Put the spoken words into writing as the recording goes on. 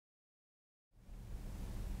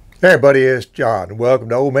Hey everybody, it's John. Welcome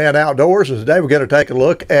to Old Man Outdoors, and today we're going to take a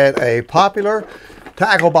look at a popular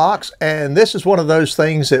tackle box, and this is one of those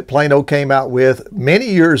things that Plano came out with many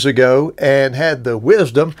years ago and had the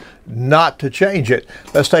wisdom not to change it.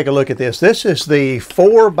 Let's take a look at this. This is the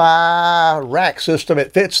 4x rack system.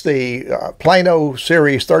 It fits the Plano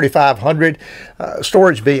Series 3500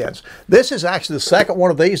 storage bins. This is actually the second one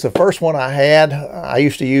of these. The first one I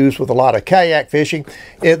used to use with a lot of kayak fishing.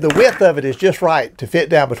 The width of it is just right to fit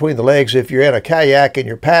down between the legs. If you're in a kayak and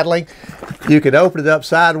you're paddling, you can open it up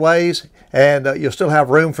sideways and you'll still have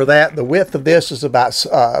room for that. The width of this is about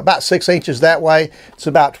 6 inches that way. It's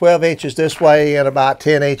about 12 inches this way and about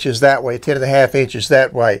 10 inches that way, 10.5 inches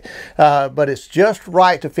that way. But it's just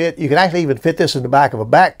right to fit. You can actually even fit this in the back of a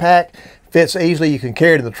backpack. Fits easily. You can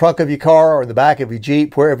carry it in the trunk of your car or in the back of your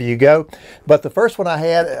Jeep, wherever you go. But the first one I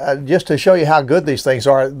had, just to show you how good these things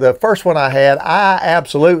are, the first one I had, I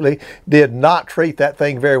absolutely did not treat that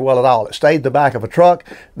thing very well at all. It stayed in the back of a truck.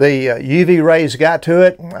 The UV rays got to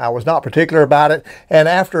it. I was not particular about it. And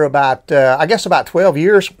after about, I guess about 12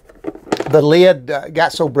 years, the lid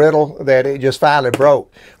got so brittle that it just finally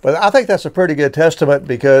broke. But I think that's a pretty good testament,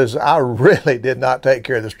 because I really did not take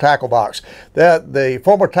care of this tackle box. The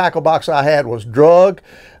former tackle box I had was drug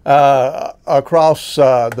across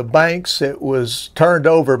the banks. It was turned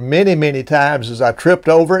over many, many times as I tripped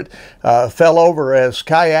over it, fell over as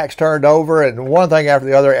kayaks turned over, and one thing after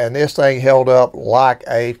the other, and this thing held up like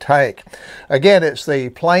a tank. Again, it's the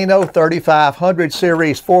Plano 3500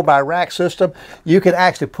 series 4x rack system. You can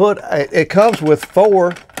actually put, it comes with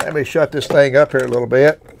four, let me shut this thing up here a little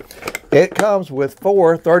bit. It comes with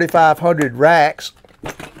four 3500 racks,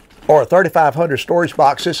 or 3500 storage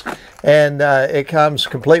boxes, and it comes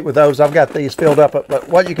complete with those. I've got these filled up, but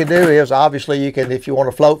what you can do is, obviously, you can, if you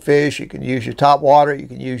want to float fish, you can use your top water, you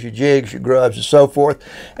can use your jigs, your grubs, and so forth.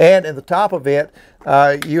 And in the top of it,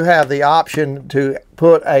 you have the option to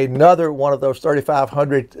put another one of those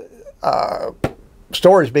 3500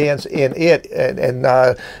 storage bins in it, and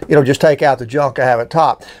you know, just take out the junk I have at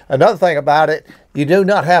top. Another thing about it, you do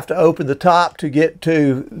not have to open the top to get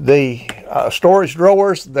to the storage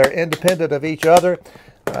drawers. They're independent of each other.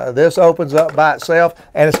 This opens up by itself,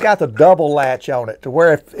 and it's got the double latch on it, to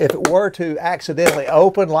where if it were to accidentally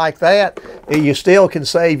open like that, you still can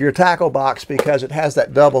save your tackle box, because it has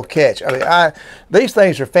that double catch. I mean, these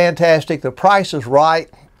things are fantastic. The price is right.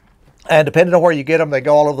 And depending on where you get them, they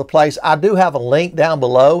go all over the place. I do have a link down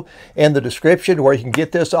below in the description where you can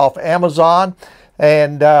get this off Amazon.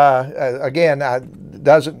 And again,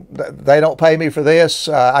 they don't pay me for this.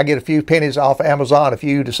 I get a few pennies off Amazon if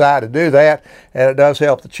you decide to do that, and it does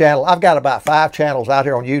help the channel. I've got about 5 channels out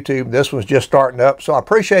here on YouTube. This one's just starting up, so I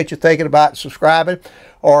appreciate you thinking about subscribing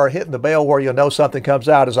or hitting the bell where you'll know something comes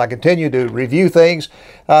out as I continue to review things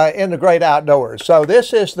in the great outdoors. So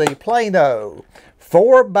this is the Plano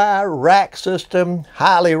 4x rack system.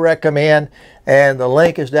 Highly recommend, and the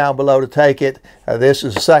link is down below to take it. This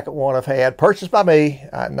is the second one I've had, purchased by me,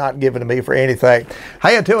 not given to me for anything.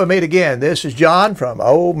 Hey, until we meet again, this is John from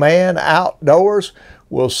Old Man Outdoors.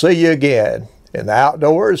 We'll see you again in the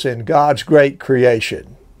outdoors in God's great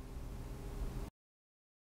creation.